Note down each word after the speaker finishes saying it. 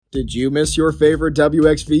Did you miss your favorite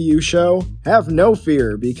WXVU show? Have no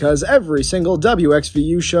fear, because every single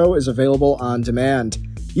WXVU show is available on demand.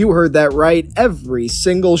 You heard that right, every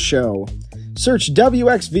single show. Search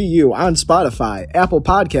WXVU on Spotify, Apple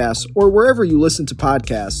Podcasts, or wherever you listen to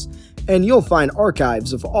podcasts, and you'll find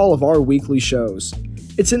archives of all of our weekly shows.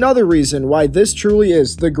 It's another reason why this truly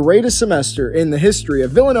is the greatest semester in the history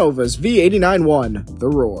of Villanova's V89.1, The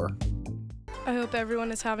Roar. I hope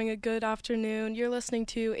everyone is having a good afternoon. You're listening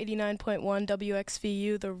to 89.1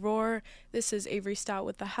 WXVU, The Roar. This is Avery Stout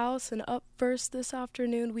with The House, and up first this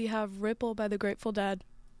afternoon we have Ripple by the Grateful Dead.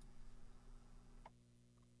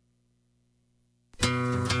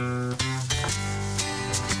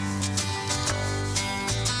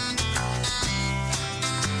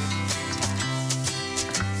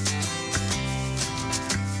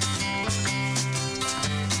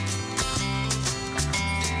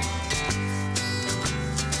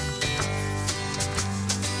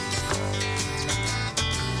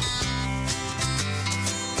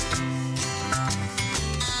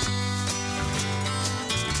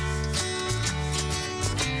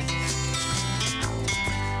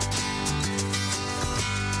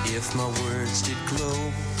 If my words did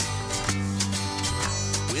glow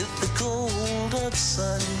with the gold of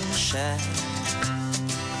sunshine,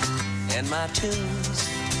 and my tunes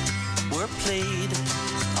were played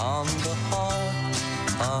on the harp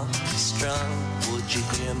unstrung, would you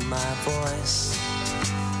hear my voice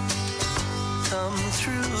come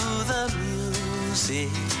through the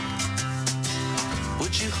music?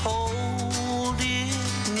 Would you hold it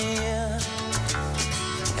near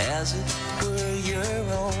as it were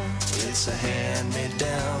your own? It's a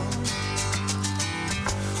hand-me-down.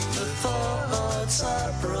 The thoughts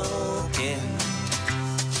are broken.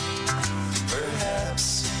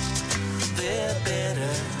 Perhaps they're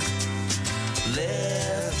better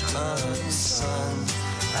left unsung.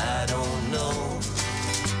 I don't know.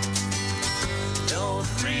 Don't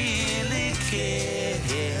really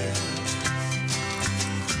care.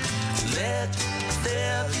 Let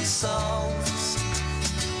there be songs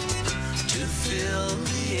to fill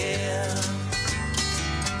the air.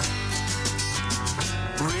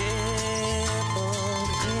 Ripple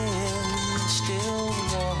in still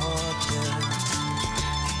water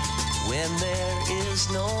when there is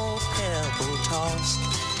no pebble tossed,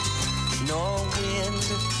 nor wind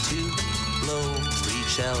to blow.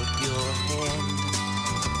 Reach out your hand.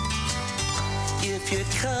 If your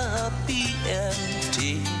cup be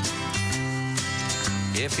empty,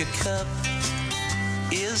 if your cup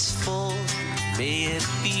is full, may it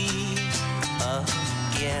be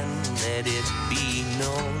again, let it be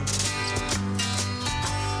known.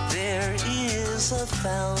 There is a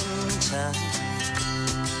fountain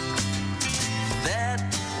that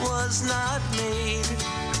was not made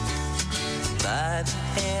by the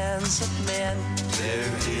hands of men.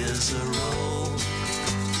 There is a road,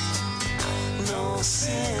 no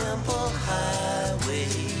simple highway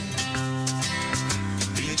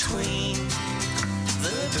between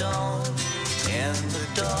the dawn and the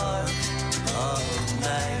dark of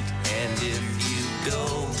night. And if you go,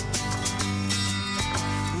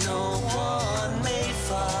 no one may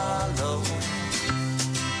follow.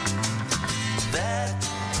 That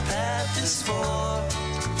path is for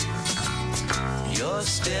your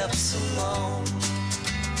steps alone.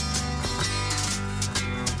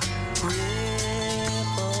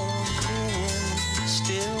 Ripple in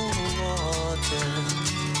still water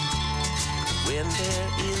when there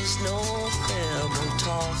is no pebble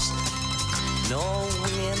tossed, no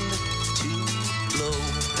wind to blow.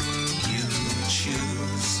 You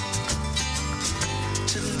choose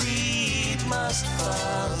to lead, must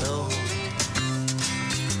follow.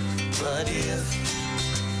 But if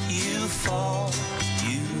you fall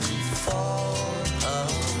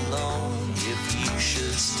alone. If you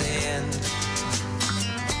should stand,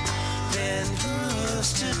 then who's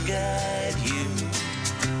to guide you?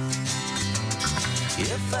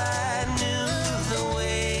 If I knew the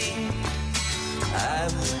way, I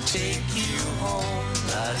would take you home.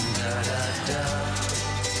 La da da da,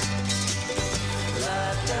 la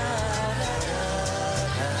da da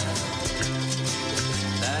da,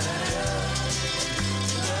 la da da,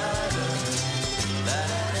 la da, la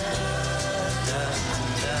da da da,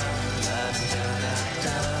 la da da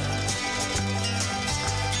da,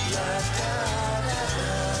 la da da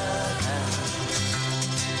da.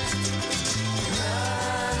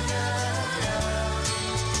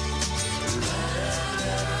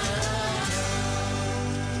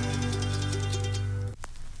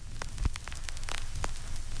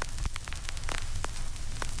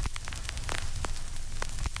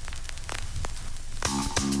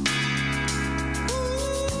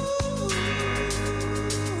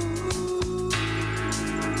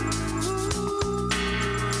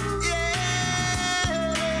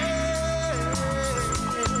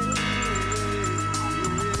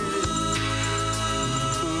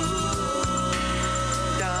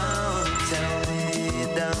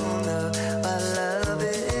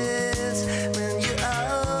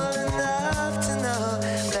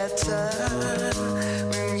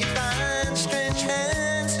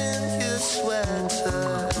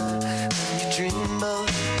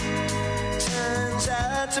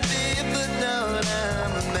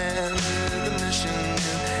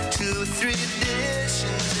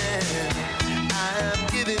 traditions, and I'm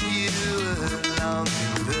giving you a long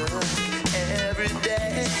look. Every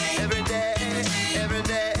day, every day, every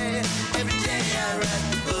day, every day I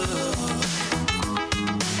write the book.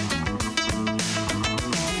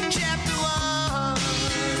 Chapter 1,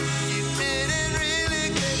 you didn't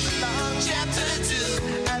really get along. Chapter 2,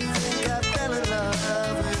 I think I fell in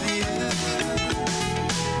love with you.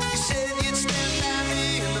 You said you'd stand by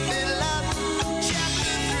me in the middle of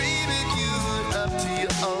chapter 3, but you were up to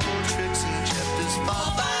your old tricks in chapters 4,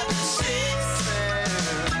 5, and 6.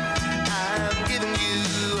 I'm giving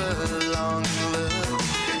you a long look.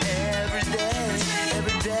 Every day,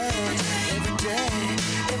 every day, every day,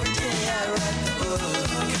 every day I write the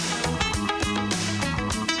book.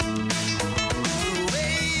 The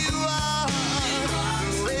way you are,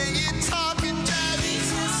 the way you talk and try to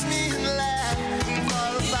kiss me and laugh and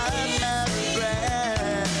fall apart out of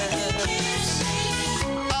breath.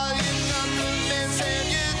 All your compliments and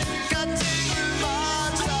your cutting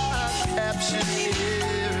remarks are captured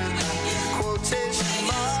here in quotation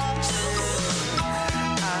marks.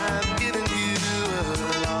 I'm giving you a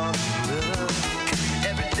long look.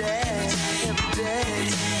 Every day, every day,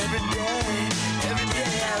 every day, every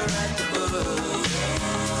day I write the book.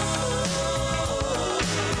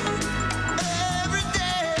 Every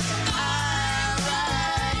day I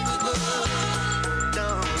write the book.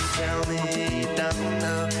 Don't tell me you don't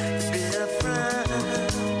know the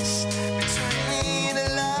difference between a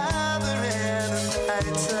lover and a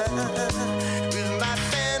fighter. With my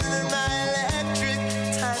pen and my electric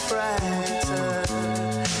typewriter.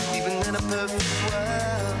 Even in a perfect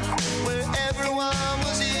world where everyone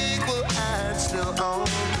was equal, I'd still own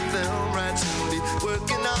the film rights and be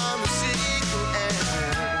working on the sequel.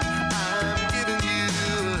 And I'm giving you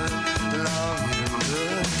a long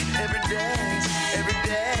look. Every day, every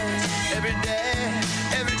day, every day,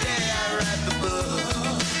 every day I write the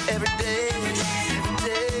book. Every day, every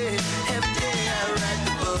day, every day I write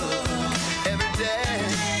the book. Every day,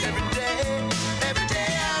 every day, every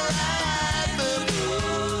day I write the book.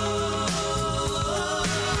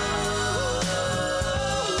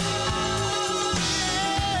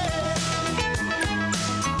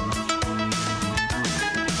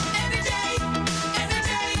 Every day, every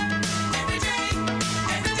day, every day,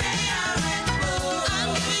 every day I write the book. I'm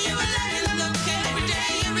giving you a loving look. Every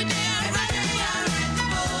day, every day I write the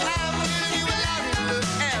book. I'm giving you a loving look.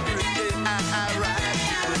 Every day I write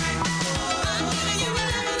the book. I'm giving you a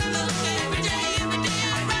loving look. Every day, every day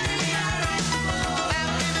I write the book.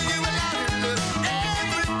 I'm giving you a loving look.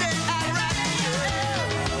 Every day I write the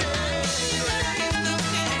book. I'm giving you a loving look.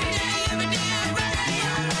 Every day, every day I write the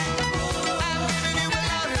book. I'm giving you a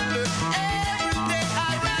loving look. Every day I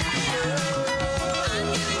write the book. I'm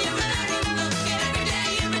giving you a loving look. Every day,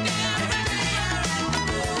 every day I write the book.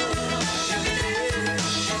 Every day,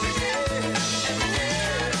 every day, every day,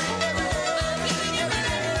 I'm giving you a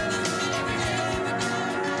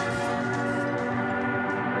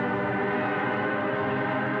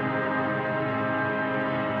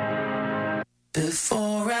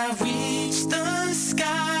Before I reach the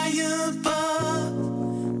sky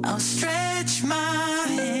above, I'll stretch my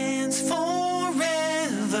hands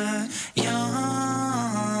forever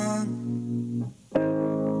young,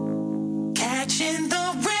 catching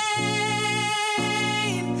the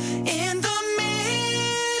rain in the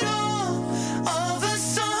middle of a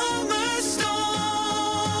summer storm.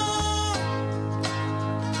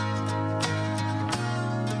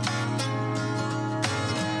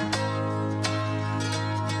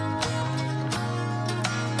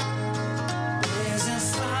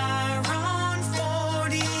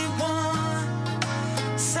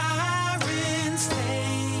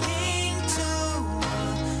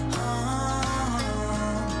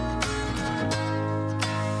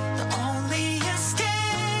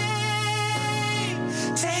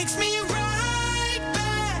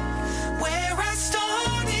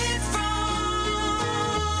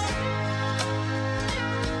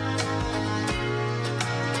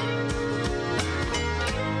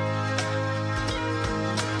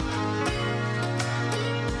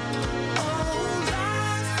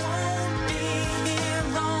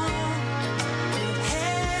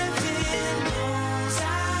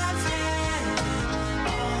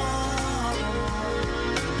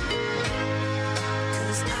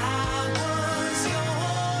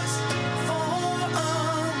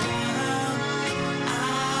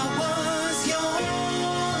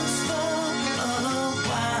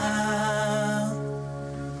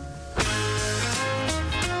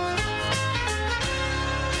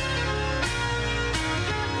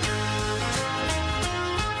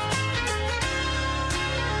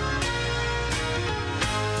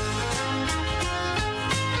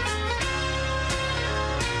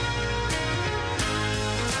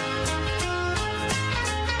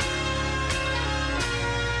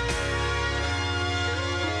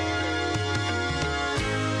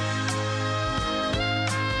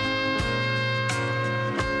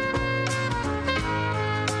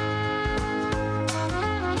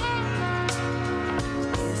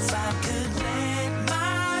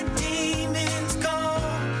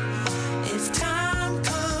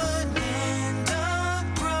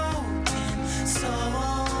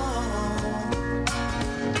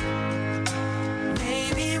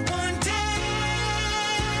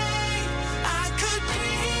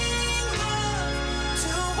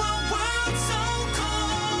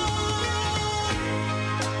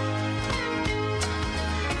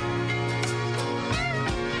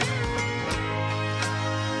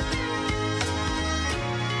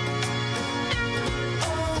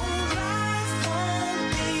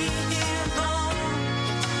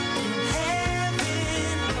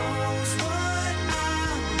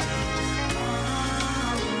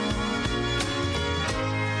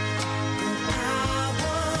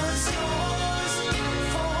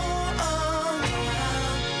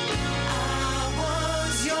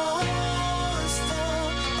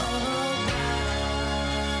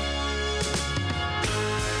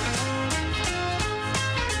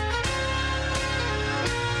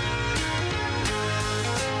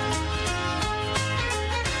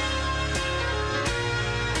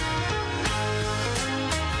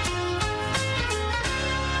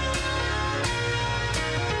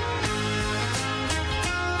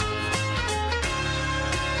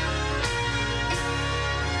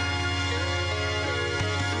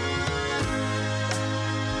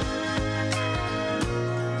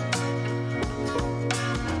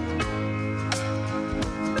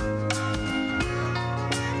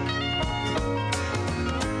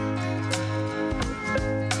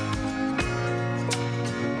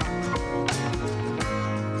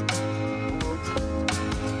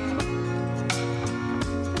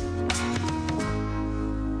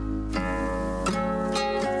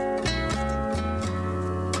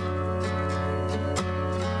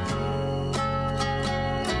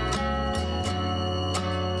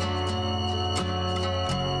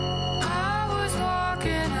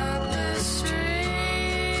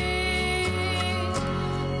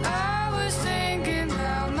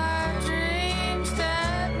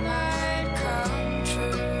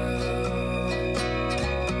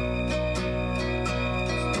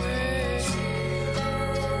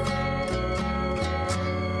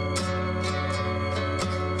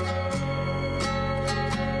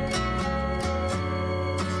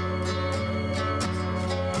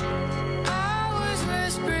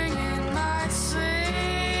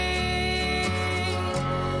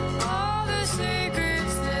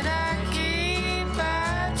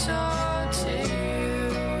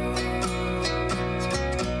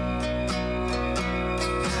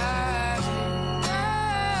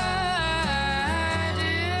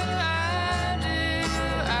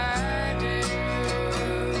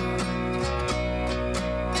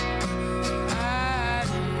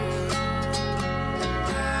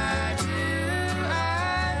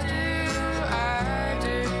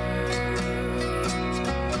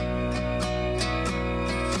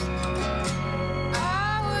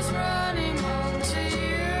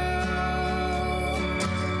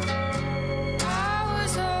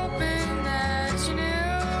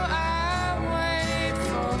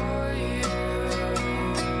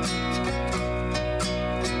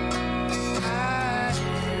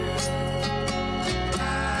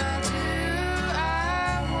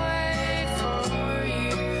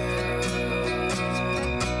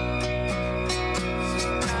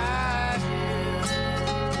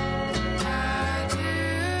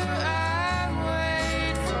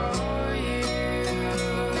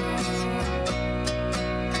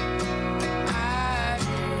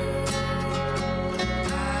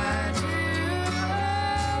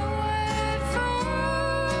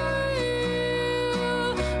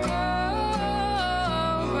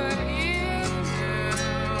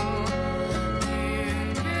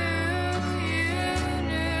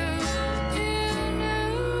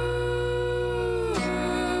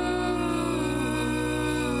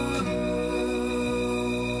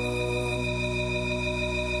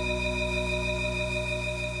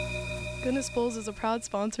 Goodness Bowls is a proud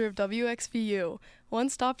sponsor of WXVU,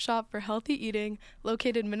 one-stop shop for healthy eating,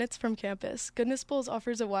 located minutes from campus. Goodness Bowls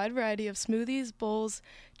offers a wide variety of smoothies, bowls,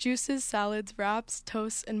 juices, salads, wraps,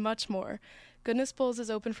 toasts, and much more. Goodness Bowls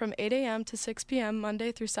is open from 8 a.m. to 6 p.m.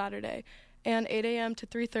 Monday through Saturday, and 8 a.m. to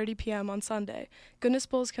 3:30 p.m. on Sunday. Goodness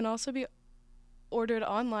Bowls can also be ordered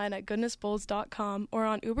online at goodnessbowls.com or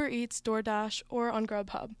on Uber Eats, DoorDash, or on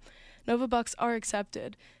Grubhub. Nova Bucks are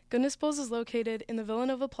accepted. Goodness Bowls is located in the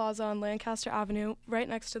Villanova Plaza on Lancaster Avenue, right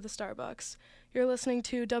next to the Starbucks. You're listening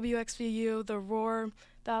to WXVU, The Roar.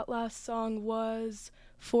 That last song was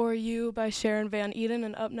For You by Sharon Van Eden,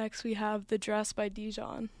 and up next we have The Dress by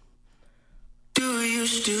Dijon. Do you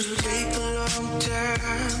still take a long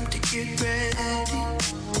time to get ready?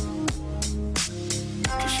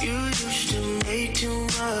 'Cause you used to make too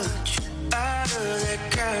much out of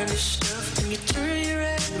that kind of stuff. And you turn your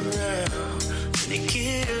head around and it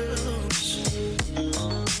kills.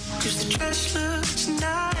 'Cause the dress looks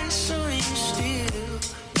nice on you still,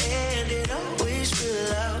 and it always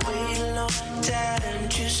will. I wait a long time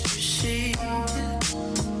just to see.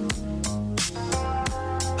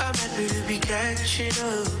 I'm happy to be catching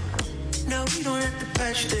up. No, we don't have to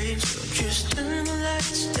patch things up. Just turn the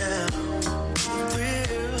lights down.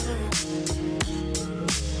 Real.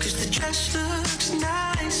 'Cause the dress looks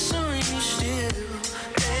nice on you still,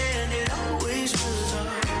 and it always was on.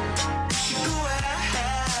 We should go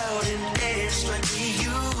out and dance like we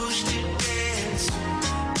used to dance.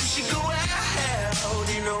 We should go out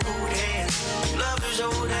in old hands, lovers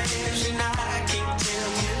old hands, and I can't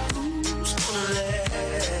tell you who's gonna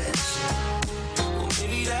last. Well,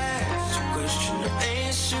 maybe that's a question, the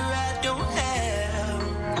answer I don't have.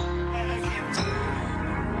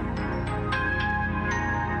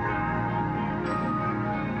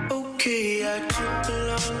 Okay, I took a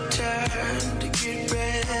long time to get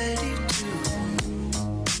ready to.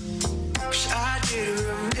 'Cause I didn't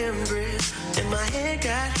remember it, and my head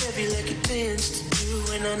got heavy like it tends to do.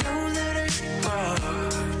 And I know that it's part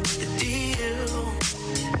of the deal,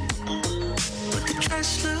 but the dress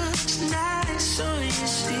looks nice on you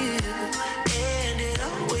still, and it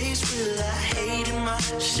always will. I hated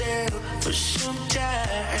myself for some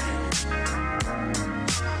time,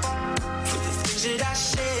 for the things that I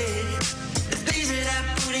said, the things that I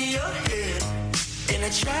put in your head. And I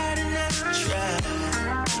tried and I tried,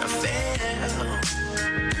 and I failed.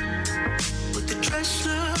 But the dress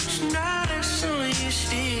looks nice on you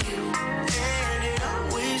still, and it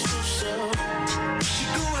always will. So we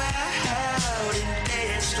should go out and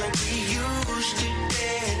dance like we used to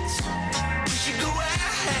dance. We should go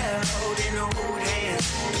out in old hands,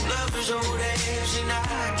 lovers old hands, and I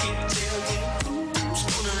can't tell you who's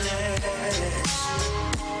gonna last.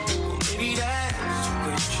 Well, maybe that's a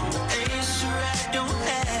question, the answer I don't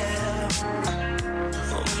have.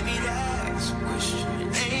 Well, maybe that's a question,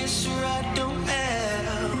 the answer I don't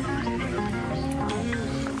have.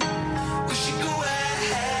 We should go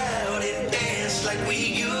out and dance like we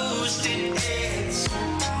used to dance.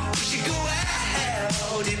 We should go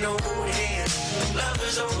out in old hands,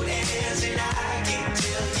 lovers old hands, and I can't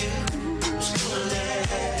tell you who's gonna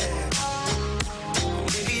last. Well,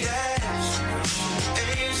 maybe that's a question, the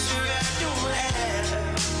answer I don't have.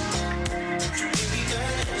 Maybe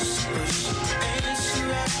that's a question, the answer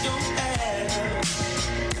I don't have.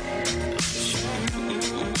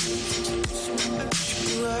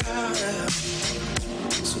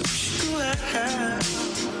 So we should go out.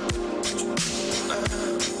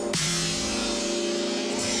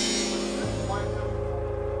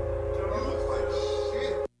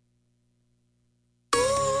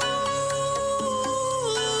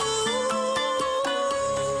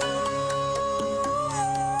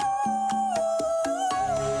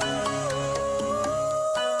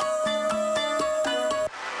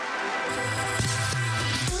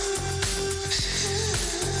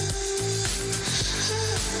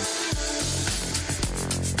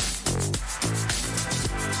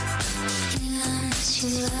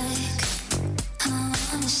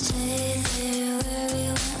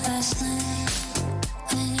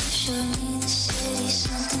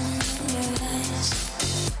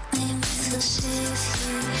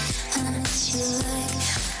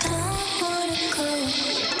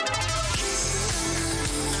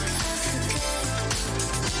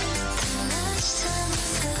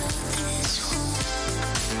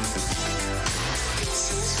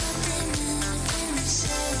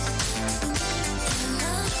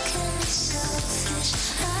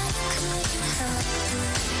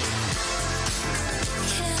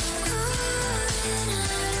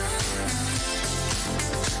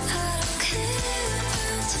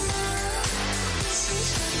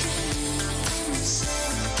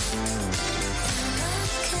 Say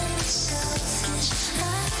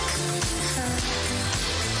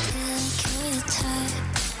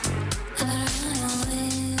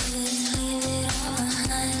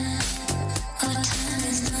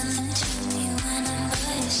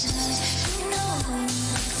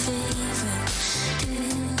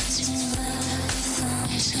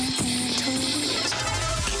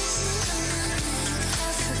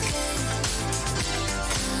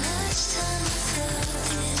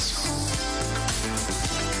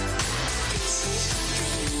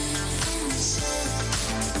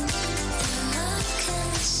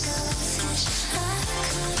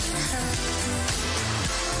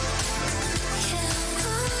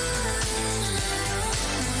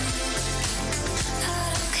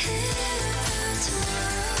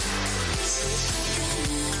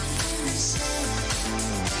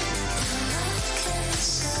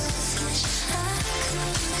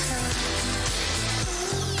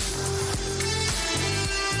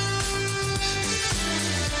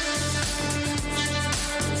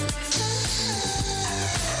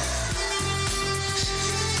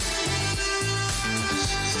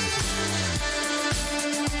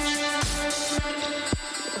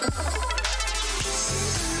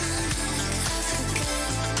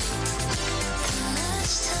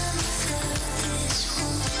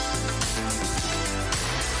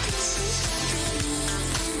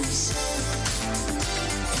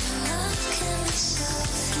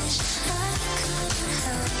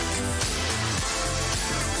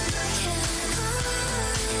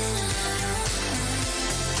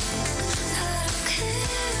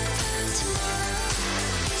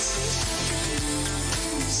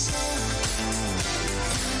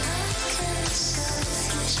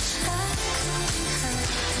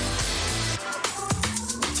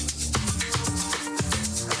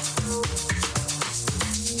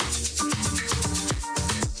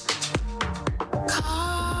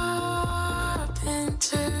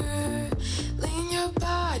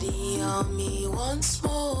on me once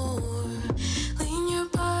more. Lean your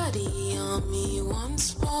body on me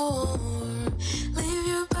once more. Leave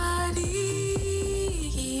your body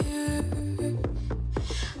here.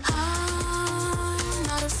 I'm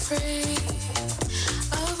not afraid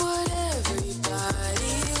of what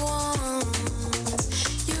everybody wants.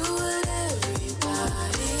 You what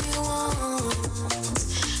everybody wants,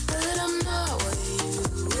 but I'm not what you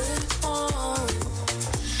would want.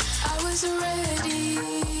 I wasn't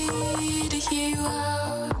ready to hear you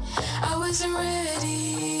out. I wasn't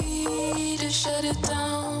ready to shut it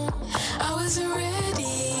down. I wasn't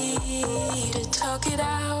ready to talk it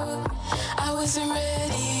out. I wasn't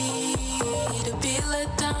ready to be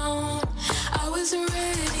let down. I wasn't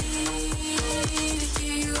ready to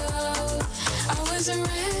hear you out. I wasn't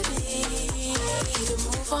ready to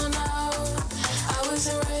move on out. I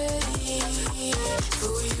wasn't ready for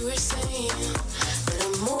what you were saying, but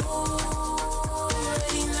I'm all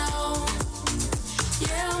ready now.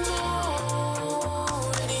 Yeah, I'm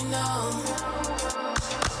all ready now.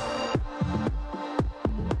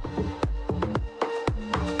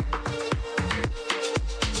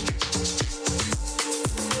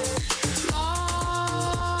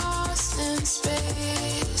 Lost in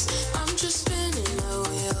space, I'm just spinning my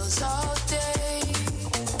wheels all day.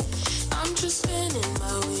 I'm just spinning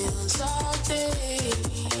my wheels all day.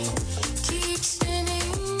 Keep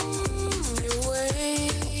spinning your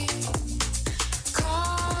way. Cautionary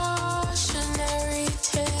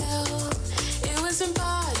tale. It was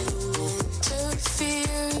embodiment of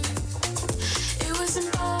fear. It was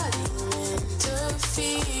embodiment of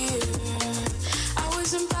fear. I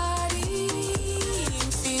was embodying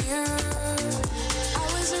fear. I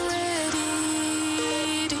wasn't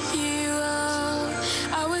ready to hear you out.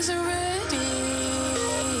 I wasn't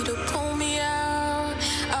ready to pull me out.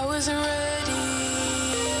 I wasn't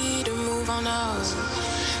ready to move on out,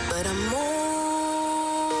 but I'm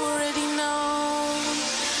all ready now.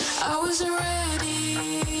 I wasn't ready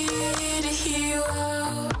to hear you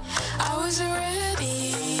out. I wasn't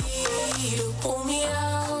ready to pull me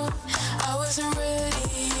out. I wasn't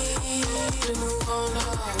ready to move on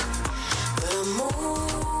out, but I'm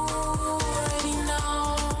all ready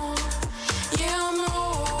now. Yeah, I'm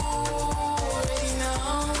all ready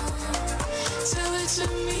now. Tell it to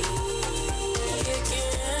me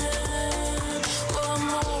again. Well,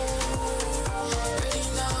 I'm all ready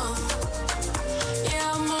now.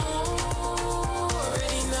 Yeah, I'm all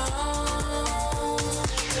ready now.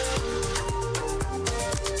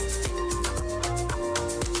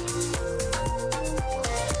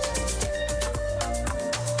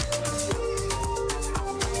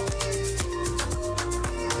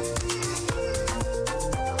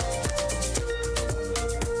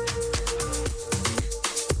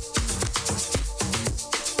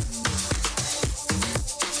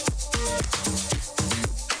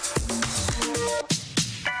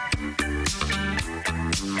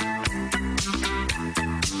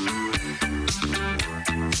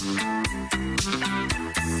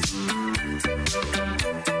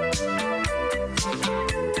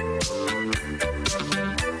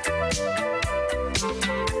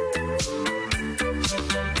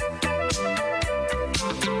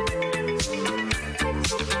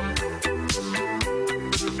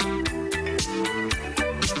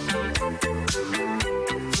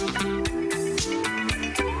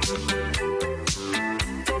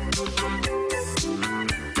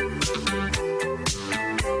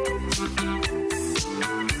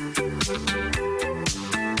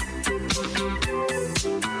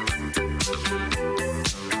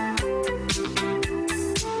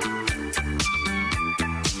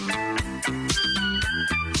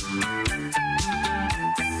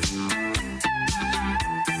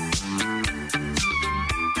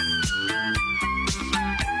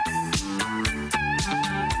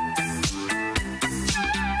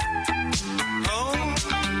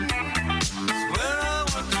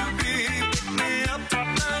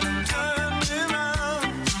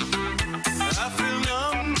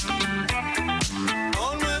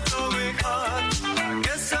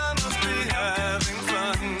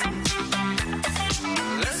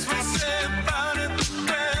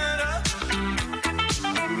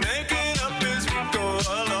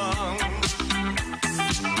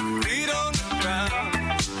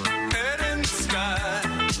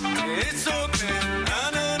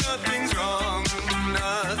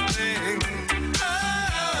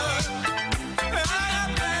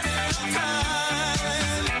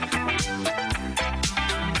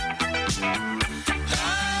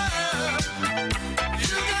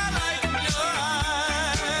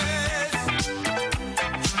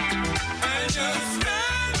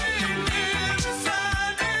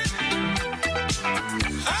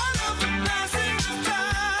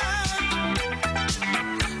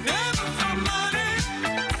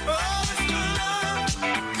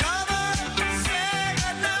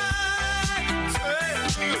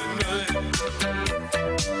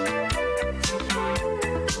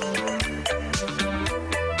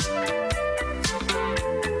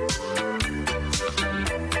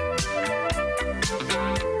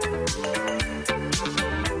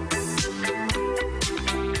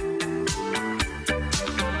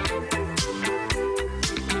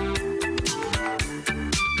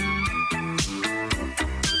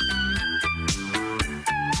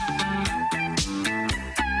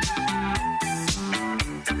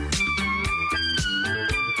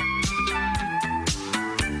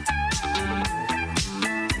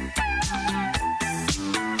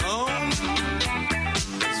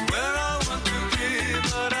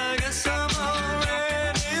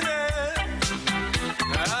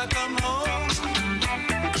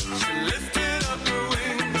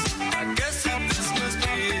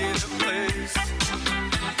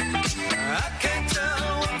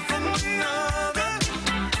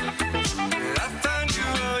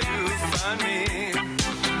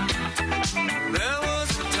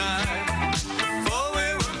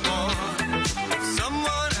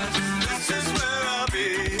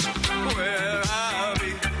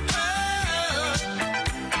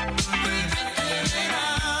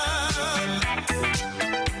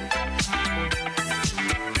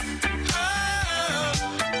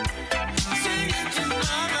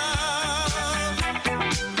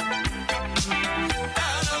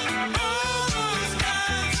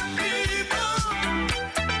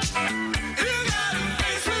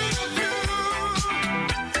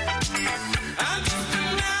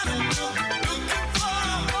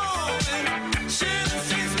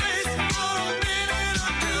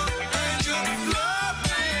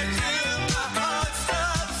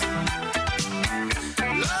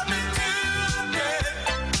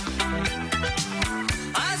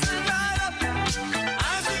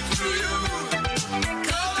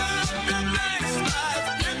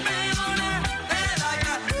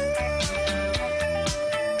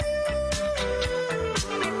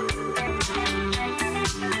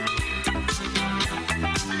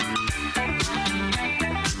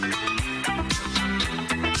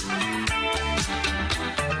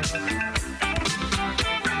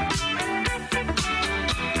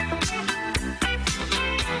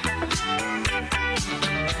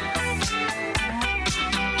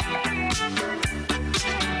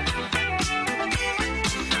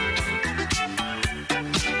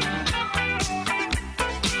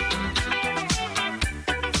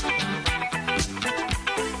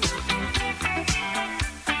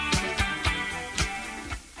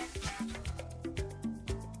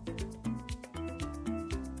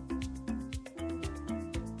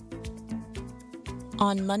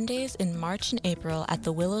 On Mondays in March and April at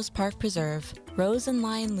the Willows Park Preserve, Rose and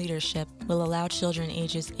Lion Leadership will allow children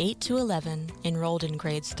ages 8 to 11 enrolled in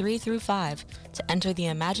grades 3 through 5 to enter the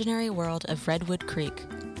imaginary world of Redwood Creek,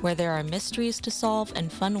 where there are mysteries to solve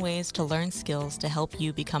and fun ways to learn skills to help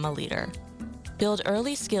you become a leader. Build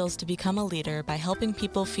early skills to become a leader by helping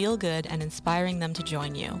people feel good and inspiring them to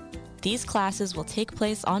join you. These classes will take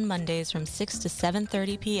place on Mondays from 6 to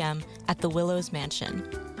 7:30 p.m. at the Willows Mansion.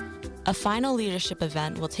 A final leadership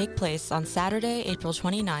event will take place on Saturday, April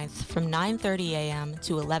 29th from 9:30 a.m.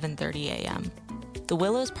 to 11:30 a.m. The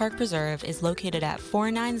Willows Park Preserve is located at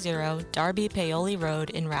 490 Darby Paoli Road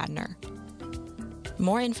in Radnor.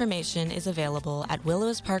 More information is available at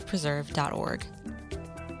willowsparkpreserve.org.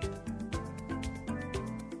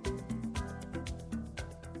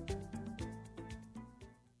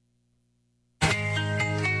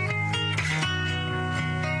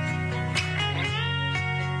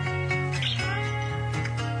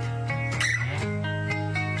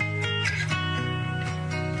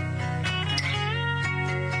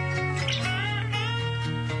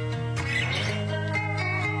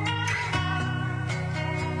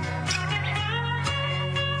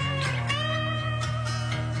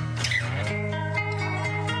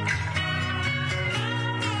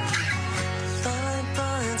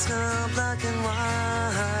 It's now black and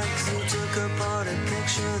white, 'cause you took apart a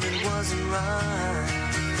picture that wasn't right.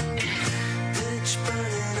 Pitch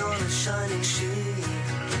burning on a shining sheet,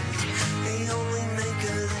 the only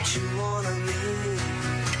maker that you wanna meet.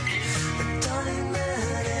 A dying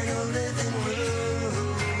man in a living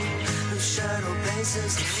room, whose shadow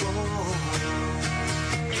paces the floor.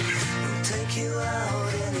 He'll take you out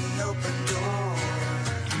any open door.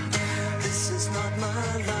 This is not my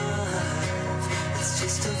life. It's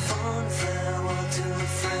just a fond farewell to a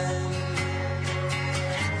friend.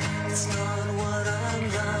 It's not what I'm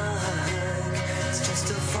like. It's just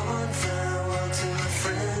a fond farewell to a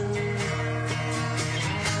friend.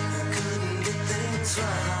 I couldn't get things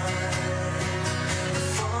right. A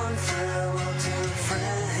fond farewell to a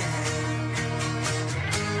friend.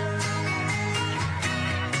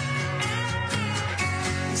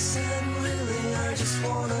 He said, really, I just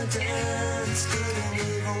wanna dance. Good and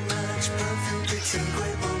evil match, perfect. It's a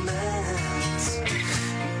great romance.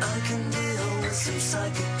 I can deal with some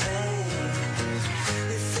psychic pain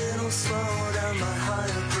if it'll slow down my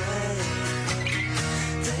higher brain.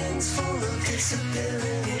 Things full of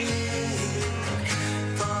disappearing ink,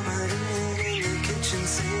 vomiting in the kitchen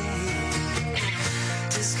sink,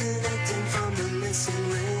 disconnecting from the missing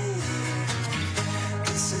link.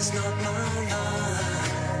 This is not my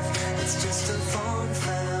life. It's just a fond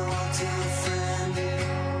farewell to a friend.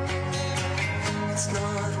 It's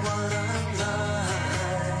not what I'm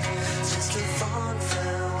like. It's just a fond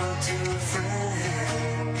farewell to a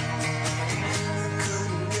friend. I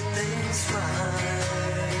couldn't get things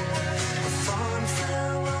right. A fond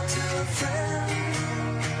farewell to a friend.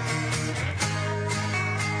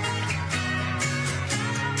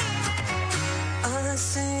 I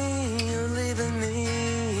see you're leaving me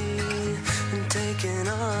and taking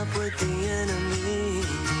up with the enemy.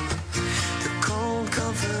 The cold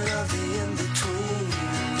comfort of the in-between.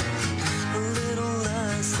 A little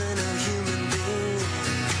less than a human being.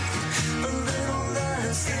 A little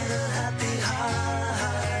less than a happy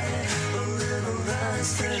high. A little less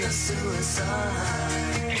than a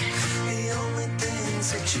suicide. The only things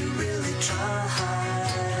that you really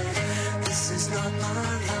tried. This is not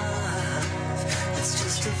my life. It's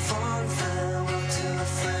just a fond farewell to a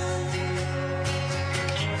friend.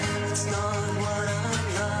 It's not what I'm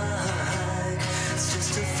like. It's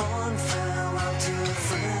just a fond farewell to a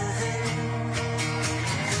friend.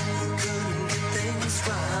 You couldn't get things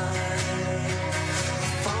right. A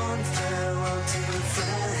fond farewell to a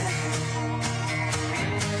friend.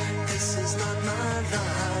 This is not my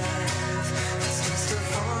life. It's just a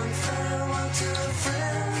fond farewell to a friend.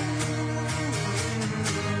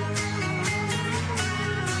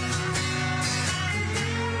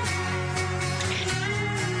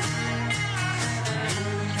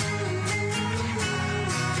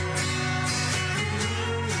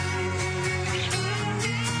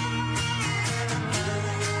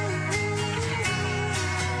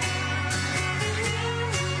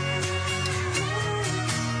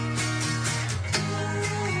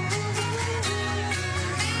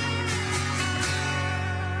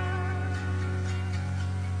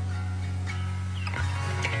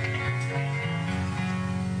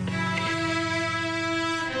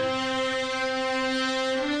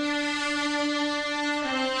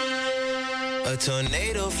 A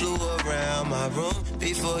tornado flew around my room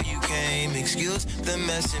before you came. Excuse the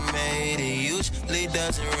mess it made. It usually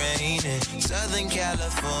doesn't rain in Southern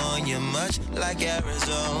California, much like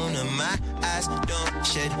Arizona. My eyes don't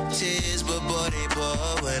shed tears, but boy, they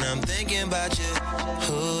pour when I'm thinking about you.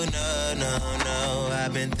 Oh, no, no, no.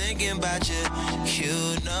 I've been thinking about you.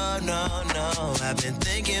 You, no, no, no. I've been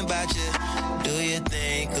thinking about you. Do you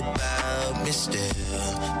think about me still?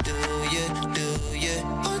 Do you?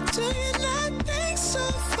 Or do you not think so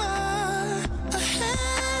far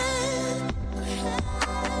ahead?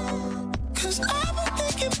 'Cause I've been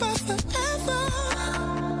thinking about forever.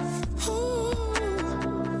 Ooh.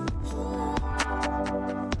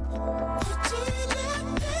 Or do you not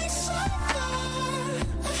think so far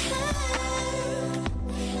ahead?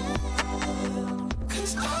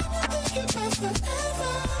 'Cause I've been thinking about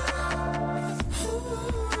forever.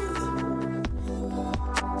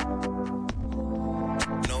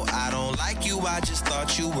 I just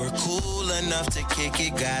thought you were cool enough to kick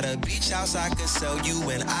it. Got a beach house I could sell you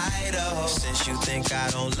in Idaho. Since you think I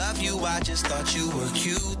don't love you, I just thought you were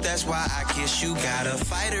cute. That's why I kiss you. Got a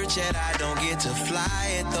fighter jet, I don't get to fly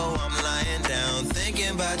it though. I'm lying down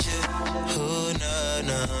thinking about you. Oh, no,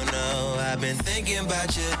 no, no. I've been thinking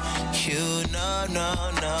about you. You, no,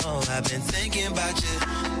 no, no. I've been thinking about you.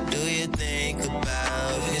 Do you think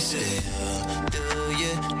about me still? Do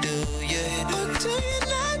you? Or do you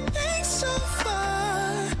not think so far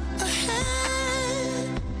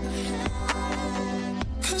ahead?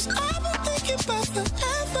 'Cause I've been thinking about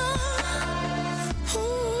forever. Ooh.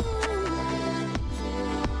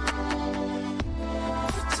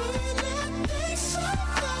 Or do you not think so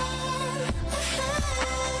far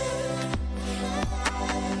ahead?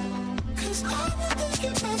 'Cause I've been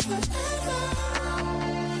thinking about forever.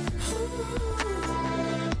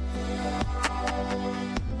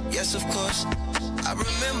 Yes, of course. I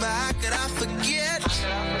remember, how could I forget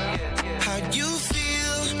how you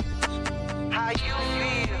feel?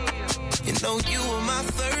 You know you were my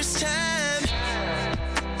first time,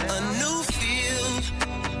 a new feel.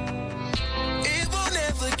 It won't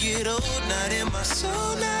ever get old, not in my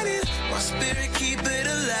soul, not in my spirit, keep it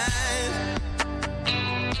alive.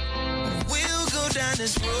 We'll go down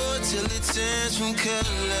this road till it turns from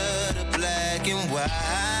color to black and white.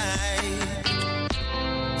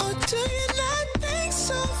 Or do you not think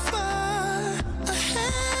so far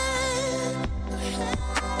ahead?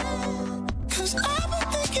 'Cause I've been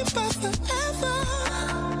thinking about forever.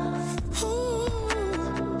 Ooh.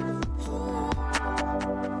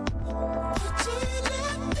 Or do you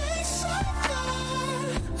not think so far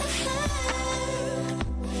ahead?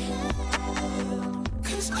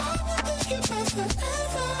 'Cause I've been thinking about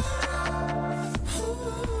forever.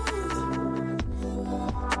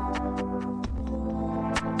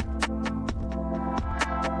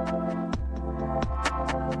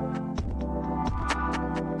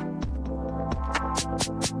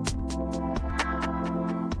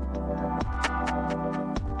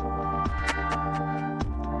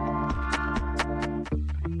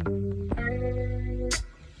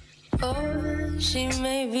 She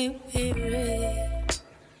may be weary.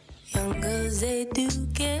 Young girls, they do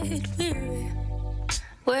get weary.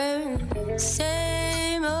 Wearing the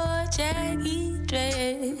same old jaggy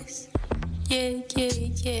dress.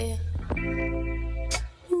 Yeah.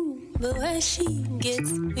 Ooh, but when she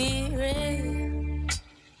gets weary,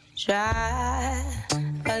 try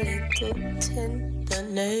a little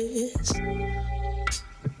tenderness.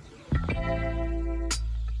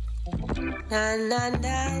 Na.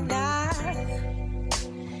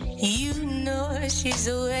 You know she's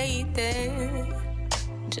waiting,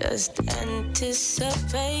 just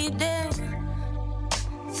anticipating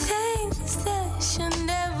things that she'll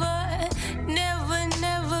never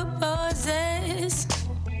possess.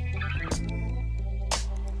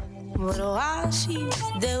 But while she's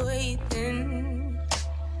there waiting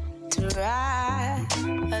to ride a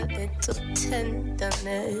little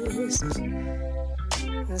tenderness,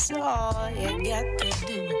 that's all you got to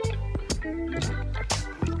do.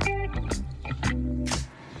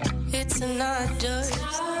 It's not just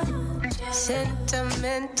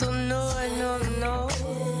sentimental, no.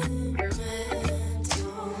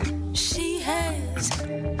 She has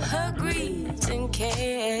her greeds and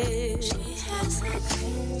cares.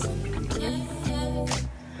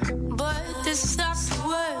 But the soft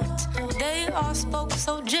words, they all spoke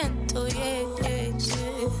so gentle, yeah.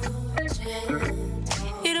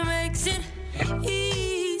 It makes it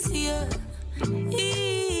easier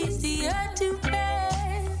to bear.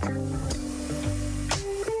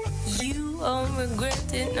 You won't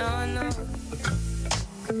regret it, no.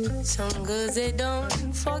 Some girls, they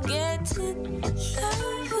don't forget it.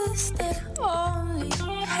 Love is there all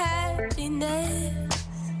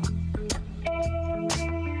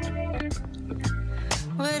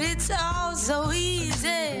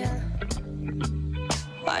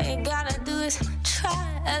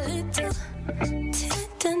try a little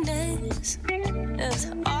tenderness. That's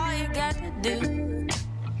all you gotta do.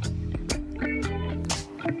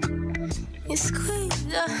 You squeeze,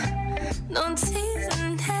 don't tease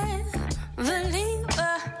and never leave.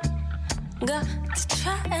 Got to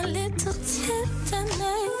try a little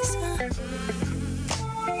tenderness.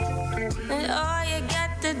 And all you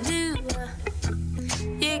got to do,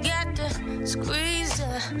 you got to squeeze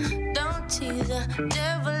her, don't tease her,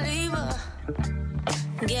 never leave her.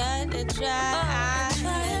 Gotta try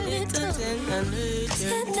a little tenderness.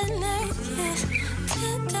 Tenderness.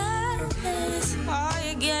 All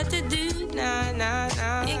you got to do, nah.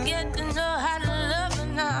 You got to know how to love her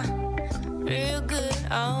now, real good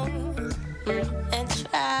on. And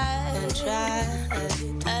try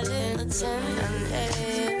a little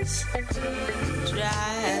tenderness.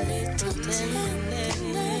 Try a little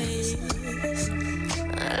tenderness.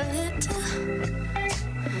 A little.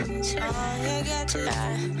 All you got to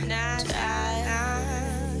try.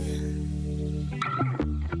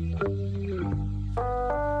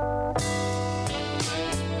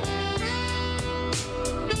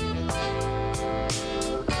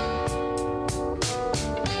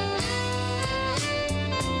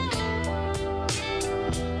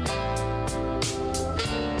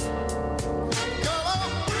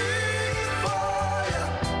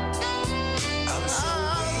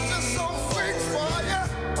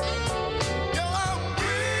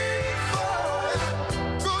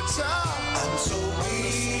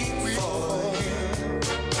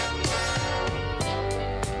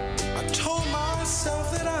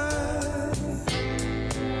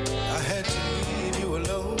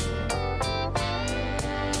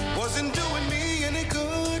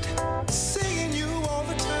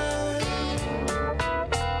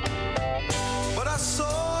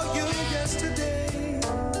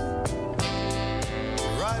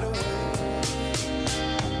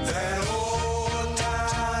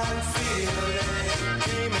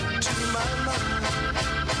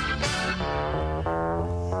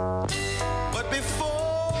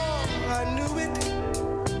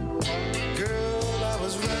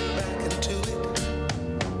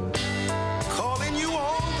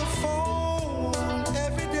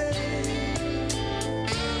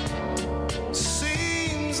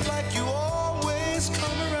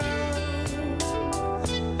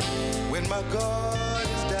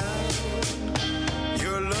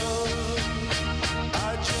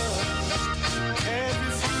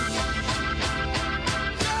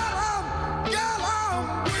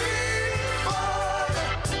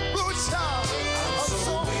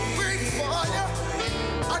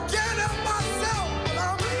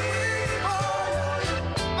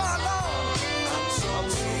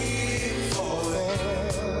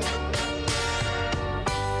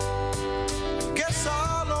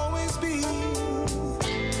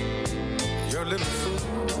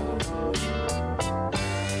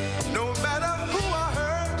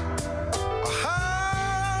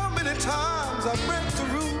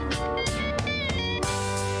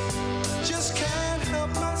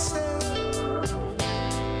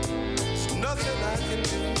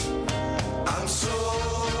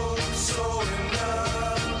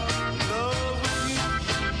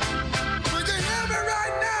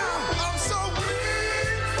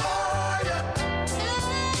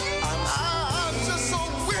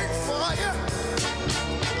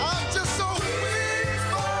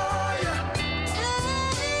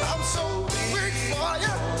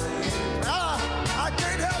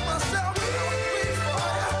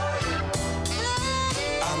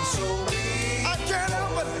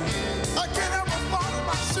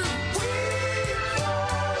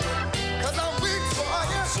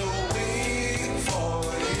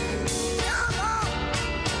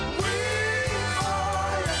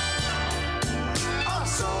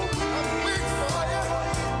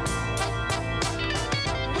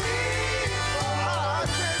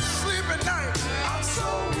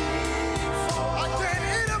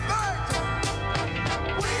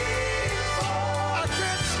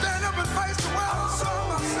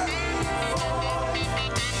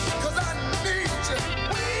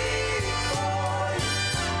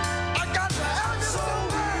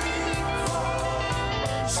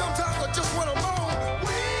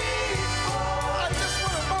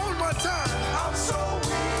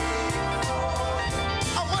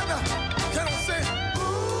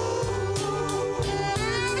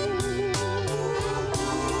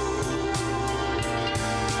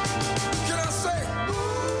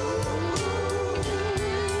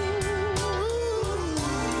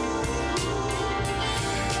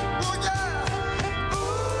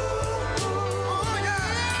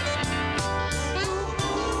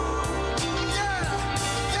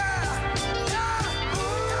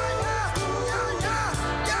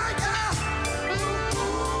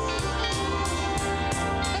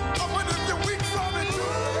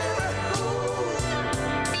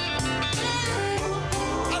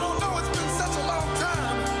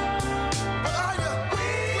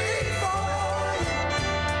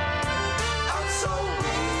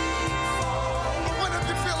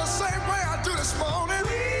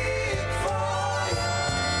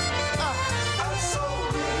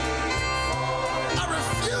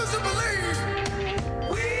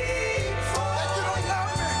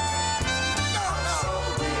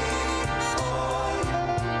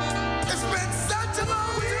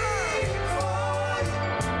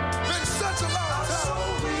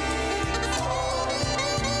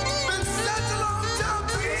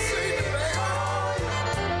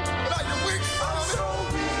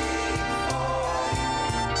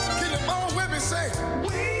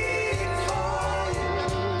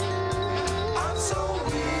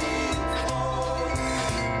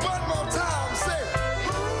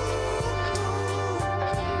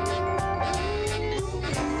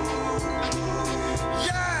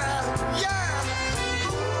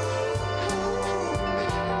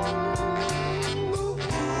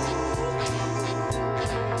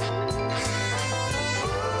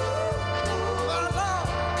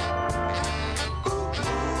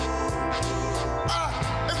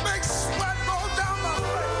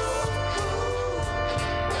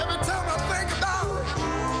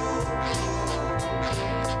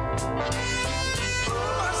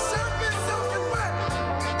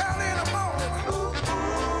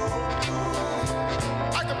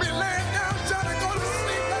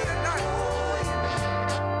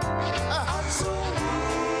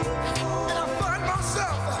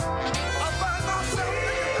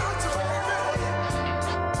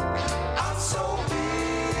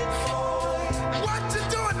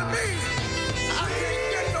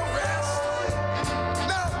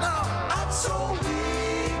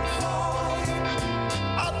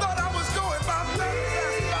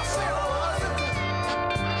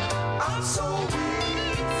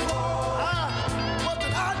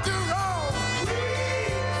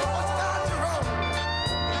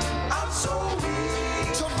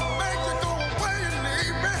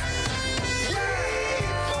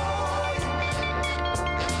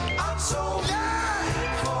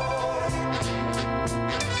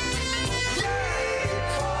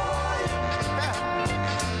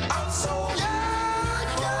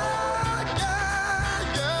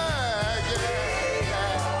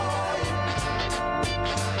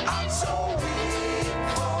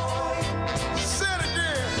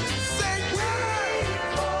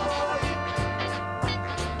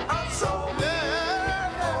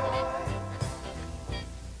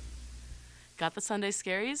 Got the Sunday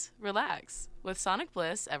scaries? Relax with Sonic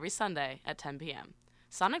Bliss every Sunday at 10 p.m.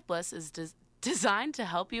 Sonic Bliss is designed to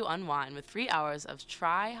help you unwind with 3 hours of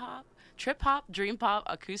trip hop, dream pop,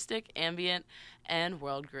 acoustic, ambient, and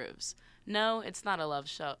world grooves. No, it's not a love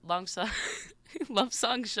song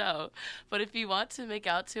show, but if you want to make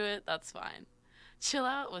out to it, that's fine. Chill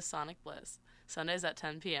out with Sonic Bliss, Sundays at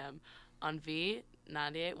 10 p.m. on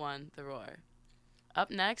V98.1 The Roar. Up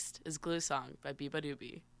next is Glue Song by Biba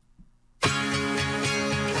Doobie.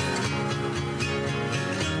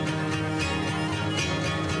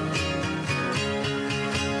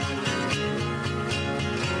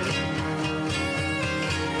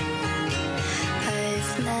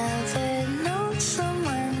 I've never known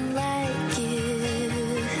someone like you,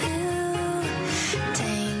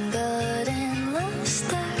 tangled in love,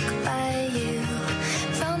 stuck by you,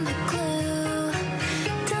 found the glue.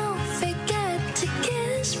 Don't forget to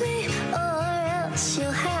kiss me, or else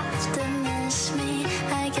you'll have to miss me.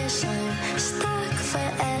 I guess I'm stuck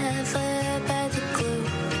forever by the glue.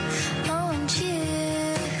 Oh, and you.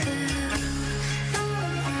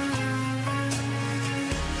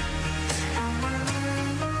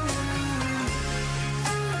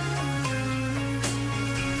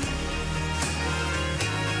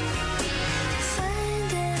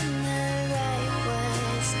 Finding the right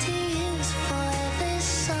words to use for this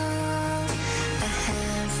song. I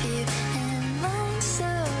have you in mind, so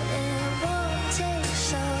it won't take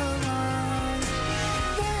so long.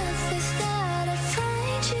 Never thought I'd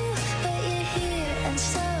find you, but you're here, and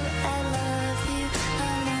so I love you.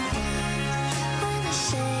 I'm the one when I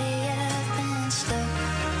say I've been stuck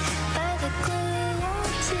by the glue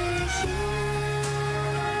onto you.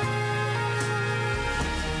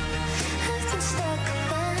 I've been stuck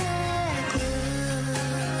by glue,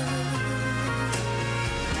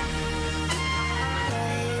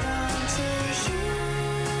 right onto you.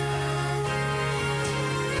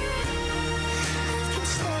 I've been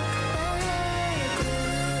stuck by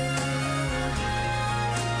glue.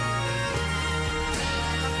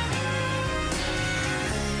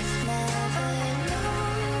 I've never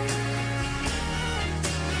known.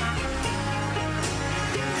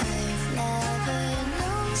 I've never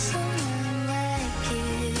known someone like you.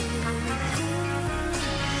 I've never known.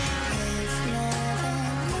 I've never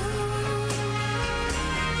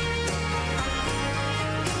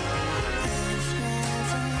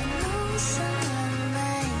known someone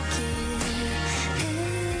like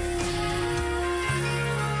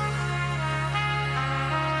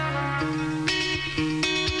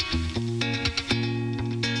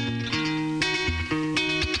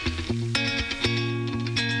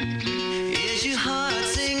Is your heart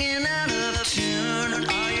singing out of tune?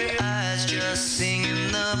 Are your eyes just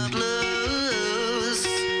singing the blues?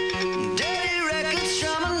 Dirty records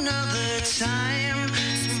from another time,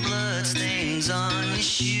 some blood stains on your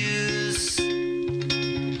shoes.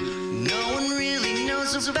 No one really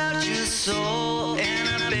knows about your soul, and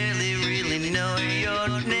I barely really know your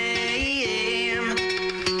name.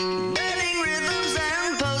 Burning rhythms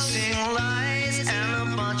and posting lies,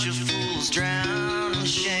 and a bunch of fools drown in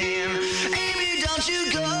shame. Amy, don't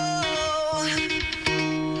you go.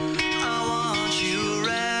 I want you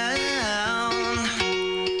around,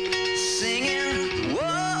 singing,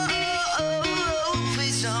 whoa,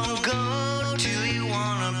 please don't go. Do you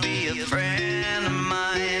wanna be a friend of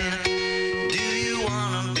mine? Do you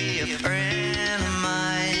wanna be a friend of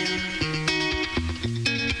mine?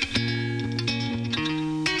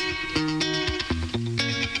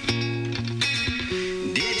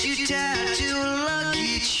 Did you tattoo a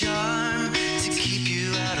lucky charm to keep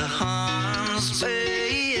you out of harm's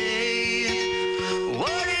way?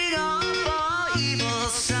 Warding off all evil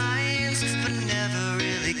signs, but never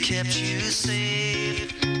really kept you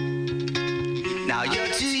safe. Now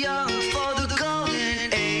you're too young for the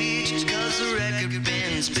golden age, 'cause the record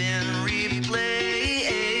bin's been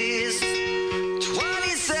replaced.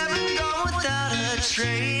 27 gone without a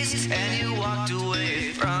trace, and you walked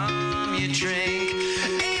away from your drink.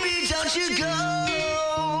 Baby, don't you go.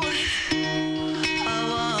 I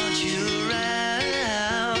want you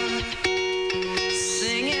around,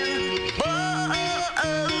 singing,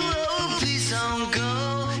 whoa, please don't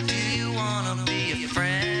go. Do you wanna be a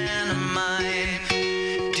friend of mine?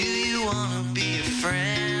 Do you wanna be a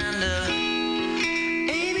friend of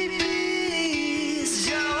Amy, please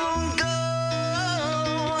don't go.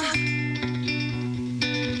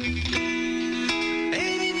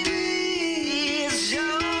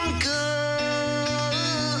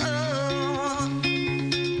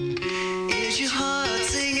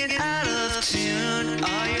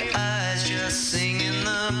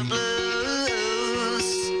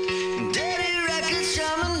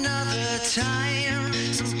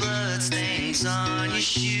 your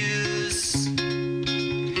shoes.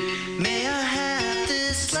 May I have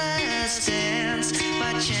this last dance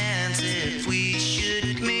by chance if we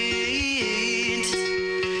should meet?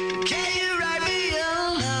 Can you write me a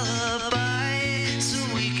lullaby so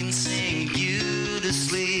we can sing you to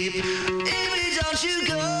sleep? Baby, don't you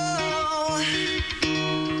go.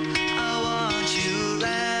 I want you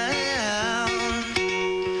around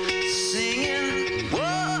singing.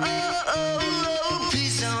 Whoa,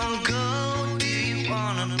 please don't go. Do you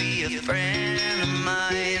wanna be a friend of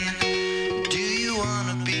mine? Do you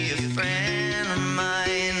wanna be a friend of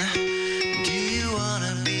mine? Do you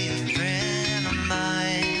wanna be a friend of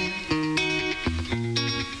mine?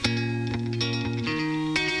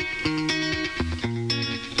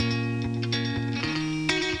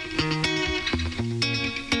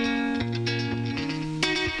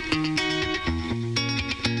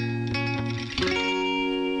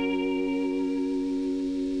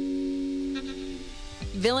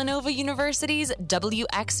 Villanova University's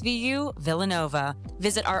WXVU Villanova.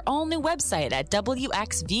 Visit our all-new website at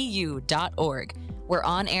wxvu.org. We're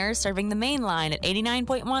on air serving the main line at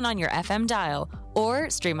 89.1 on your FM dial,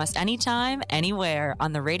 or stream us anytime, anywhere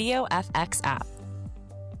on the Radio FX app.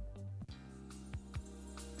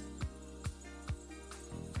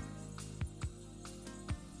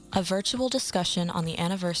 A virtual discussion on the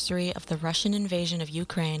anniversary of the Russian invasion of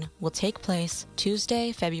Ukraine will take place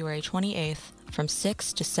Tuesday, February 28th from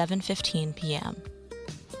 6 to 7:15 p.m.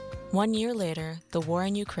 1 year later, the war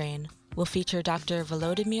in Ukraine will feature Dr.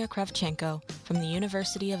 Volodymyr Kravchenko from the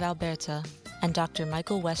University of Alberta and Dr.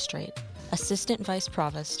 Michael Westrate, Assistant Vice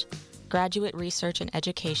Provost, Graduate Research and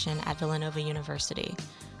Education at Villanova University,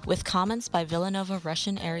 with comments by Villanova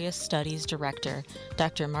Russian Area Studies Director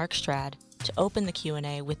Dr. Mark Strad to open the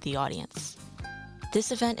Q&A with the audience.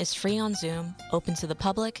 This event is free on Zoom, open to the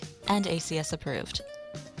public, and ACS approved.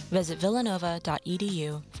 Visit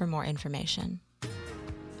villanova.edu for more information.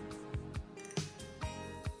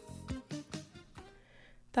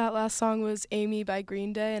 That last song was Amy by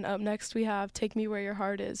Green Day, and up next we have Take Me Where Your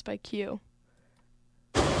Heart Is by Q.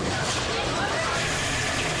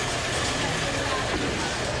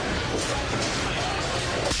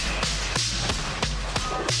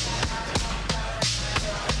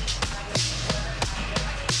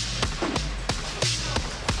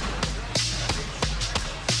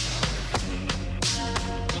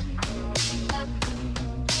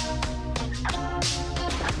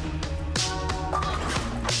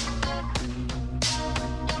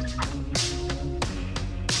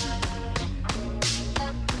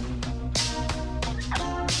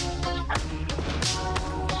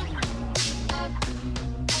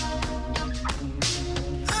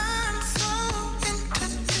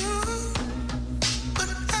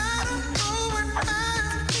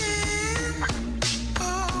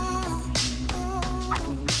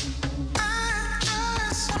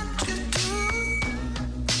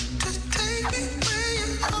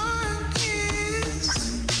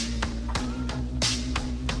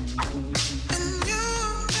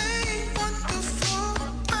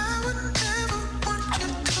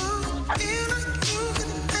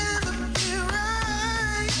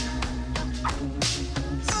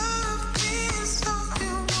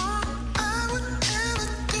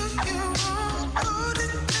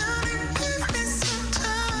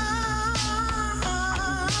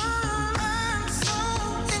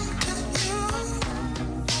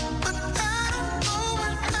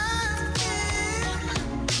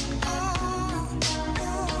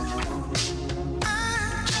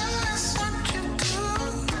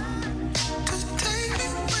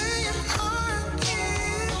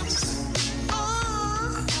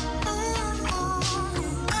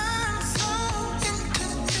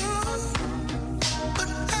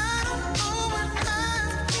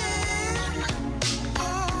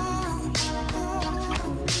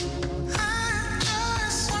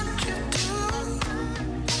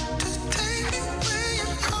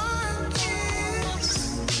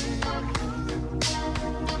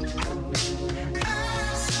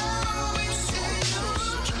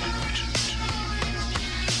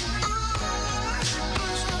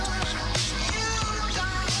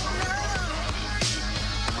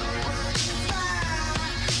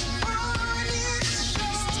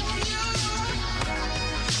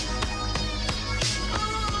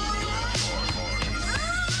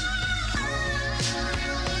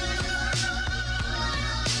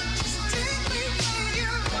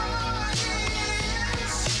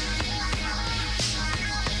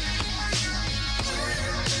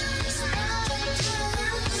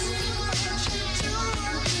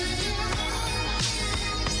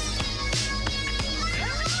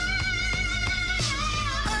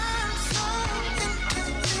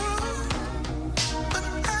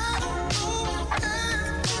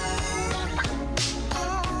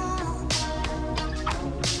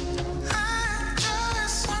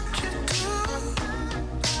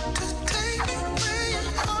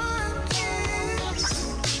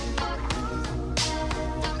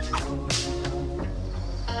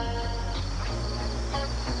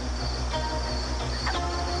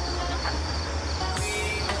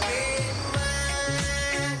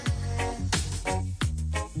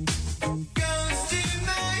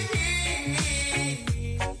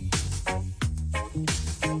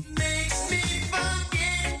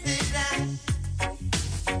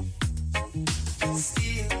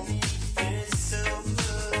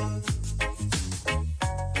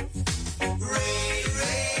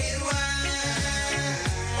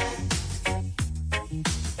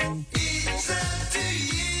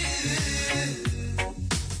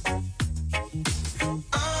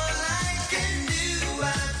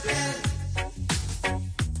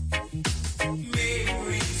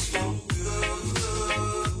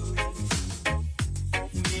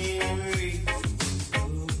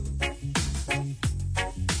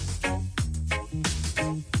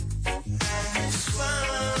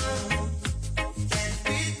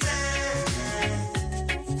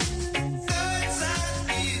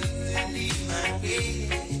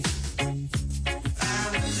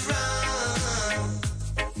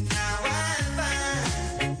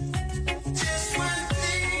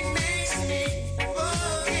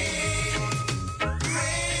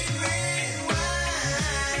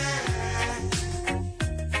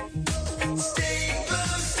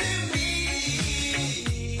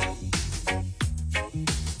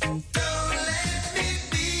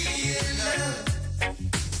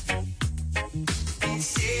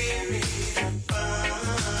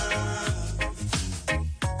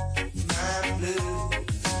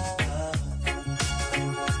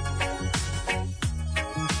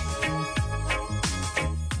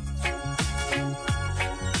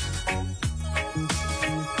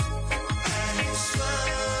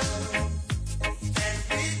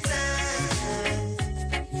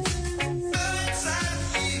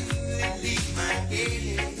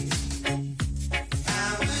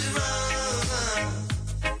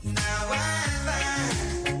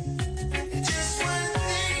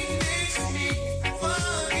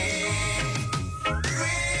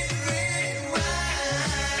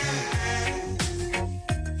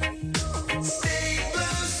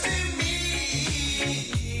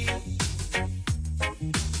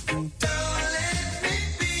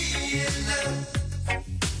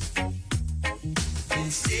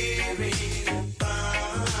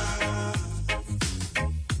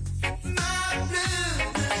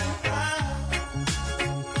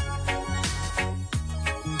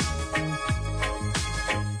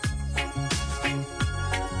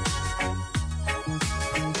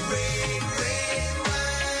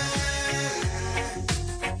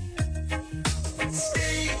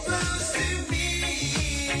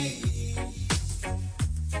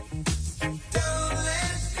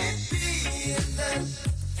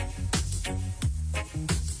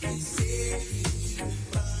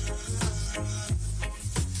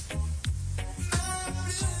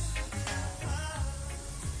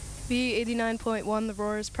 B89.1 The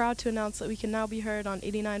Roar is proud to announce that we can now be heard on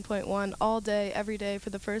 89.1 all day, every day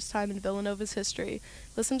for the first time in Villanova's history.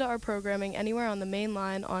 Listen to our programming anywhere on the main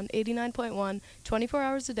line on 89.1, 24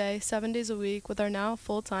 hours a day, 7 days a week with our now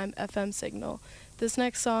full-time FM signal. This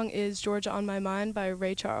next song is Georgia on My Mind by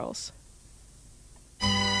Ray Charles.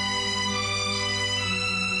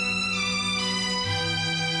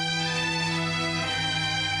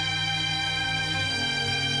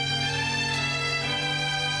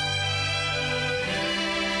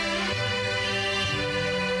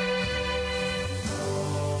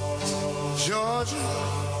 Georgia,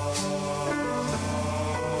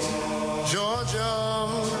 Georgia,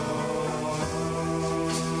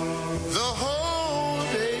 the whole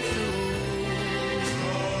day through,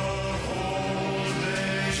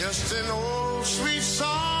 just an old sweet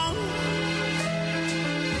song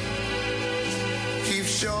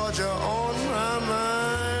keeps Georgia on my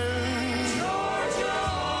mind. Georgia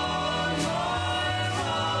on my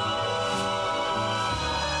mind.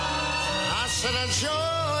 I said,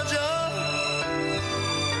 Georgia,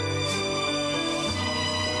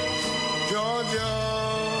 Georgia,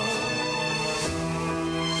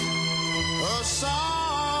 a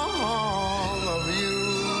song of you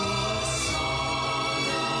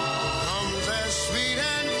comes as sweet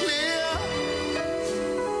and clear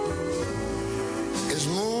as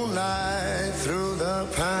moonlight through the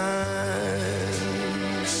pines.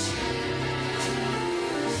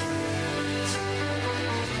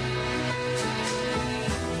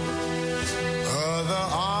 Other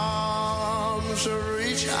arms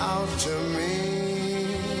reach out to me,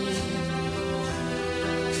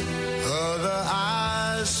 other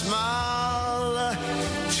eyes smile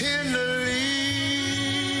tenderly.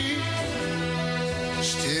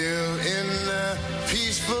 Still in the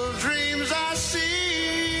peaceful dreams I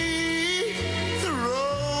see, the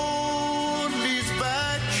road leads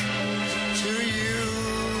back to you.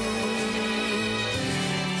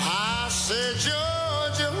 I said,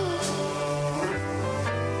 Georgia,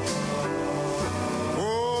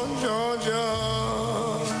 oh Georgia,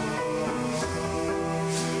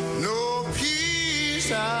 no peace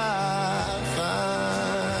I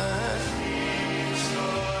find,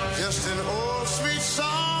 just an old sweet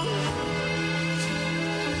song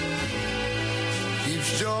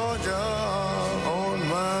keeps Georgia on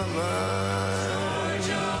my mind.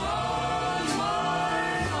 Georgia on my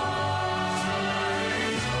mind.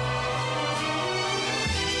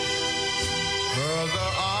 Other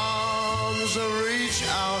arms reach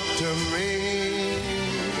out to me,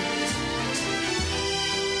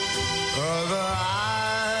 other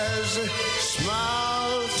eyes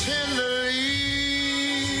smile tenderly.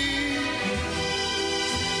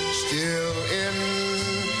 Still in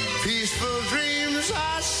peaceful dreams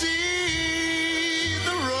I see,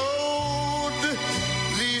 the road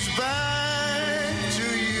leads back to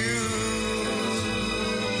you.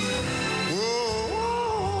 Whoa,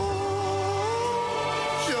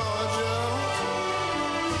 Georgia,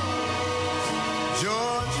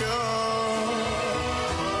 Georgia,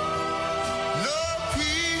 no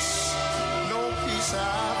peace I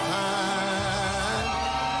find,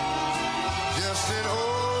 just an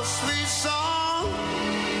old sweet song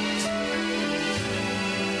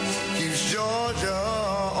keeps Georgia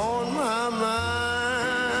on my mind.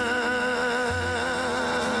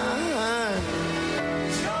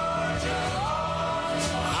 Georgia,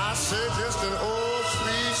 I said just an old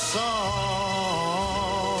sweet song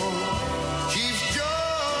keeps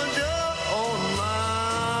Georgia on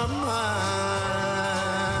my mind.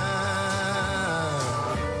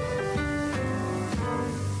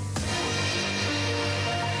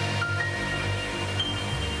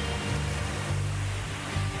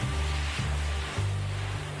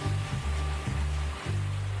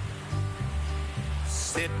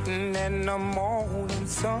 Sitting in the morning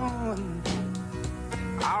sun,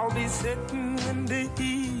 I'll be sitting when the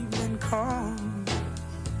evening comes,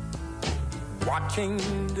 watching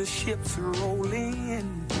the ships roll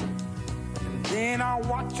in, and then I'll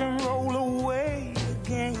watch them roll away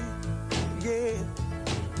again. Yeah,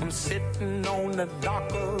 I'm sitting on the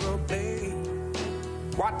dock of the bay,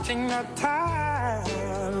 watching the tide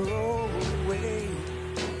roll away.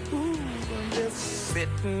 Ooh, I'm just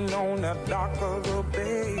sitting on the dock of the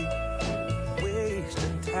bay,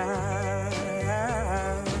 wasting time.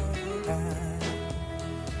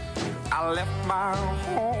 I left my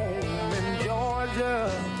home in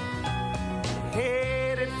Georgia,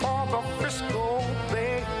 headed for the Frisco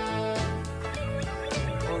Bay,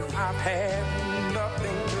 'cause I've had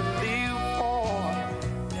nothing to live for,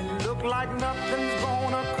 and look like nothing's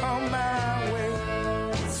gonna come my way.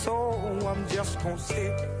 So I'm just gonna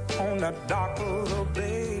sit on the dock of the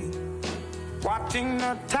bay, watching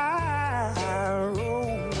the tide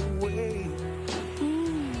roll away.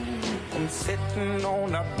 I'm sitting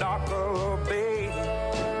on the dock of the bay,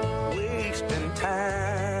 wasting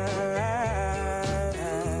time.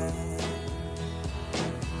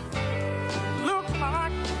 Look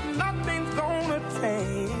like nothing's gonna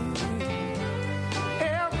change.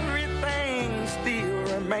 Everything still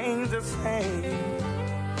remains the same.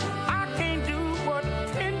 I can't do what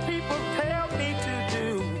 10 people tell me to do,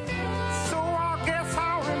 so I guess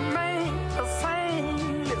I'll remain the same.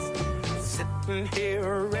 Listen, sitting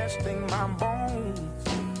here resting my bones,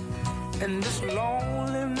 and this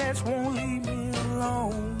loneliness won't leave me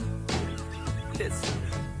alone. Listen,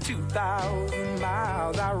 2,000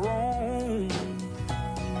 miles I roam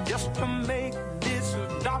just to make this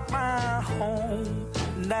dock my home.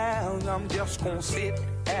 Now I'm just gonna sit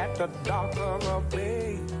at the dock of the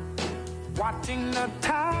bay, watching the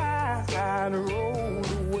tide roll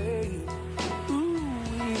away. Ooh,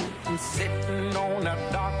 I'm sitting on the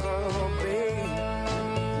dock of the bay,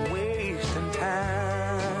 wasting time.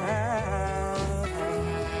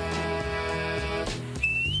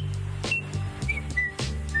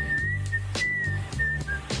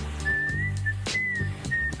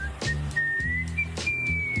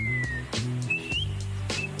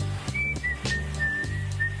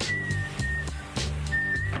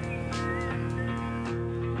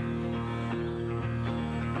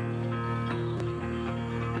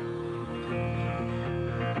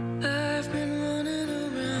 I've been running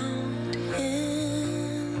around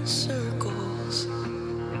in circles,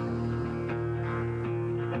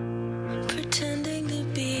 pretending to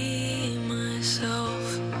be myself.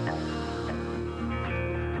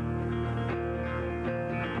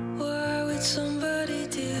 Why would somebody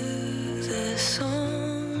do this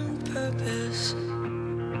on purpose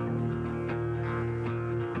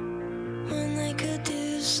when they could do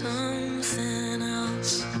something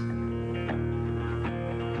else?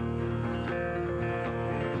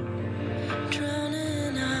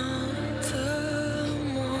 Drowning out the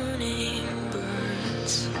morning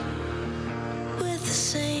birds with the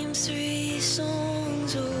same 3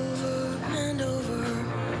 songs over and over.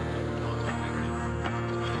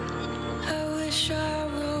 I wish I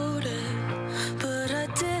wrote it, but I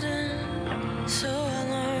didn't, so I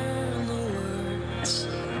learned the words.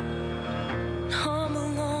 Hum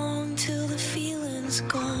along till the feeling's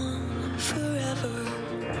gone forever.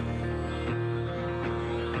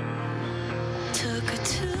 Took a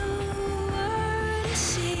tour to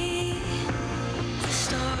see the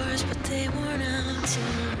stars, but they weren't out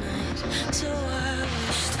tonight. So I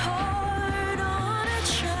wished hard on a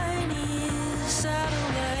Chinese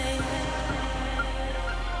satellite.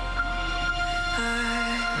 I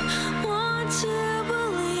want to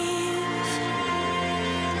believe.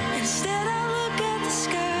 Instead I look at the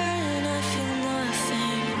sky and I feel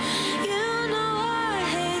nothing. You know I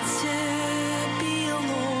hate to be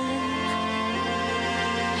alone.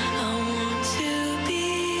 I want to be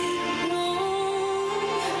wrong.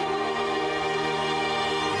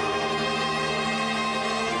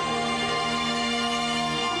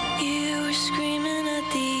 You were screaming at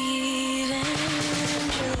the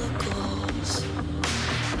evangelicals.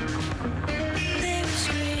 They were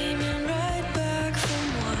screaming right back from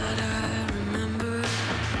what I remember.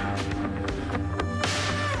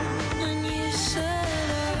 And you said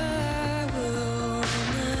I will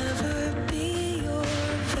never be your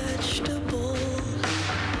vegetable.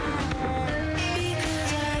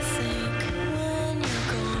 Because I think when you're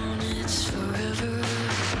gone it's forever.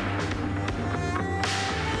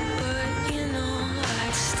 But you know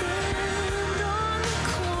I'd stand on the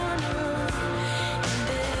corner,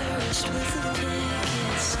 embarrassed with a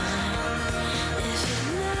picket sign, if it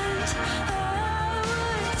meant I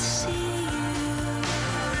would see you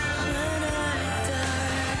when I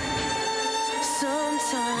die.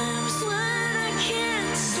 Sometimes when I can't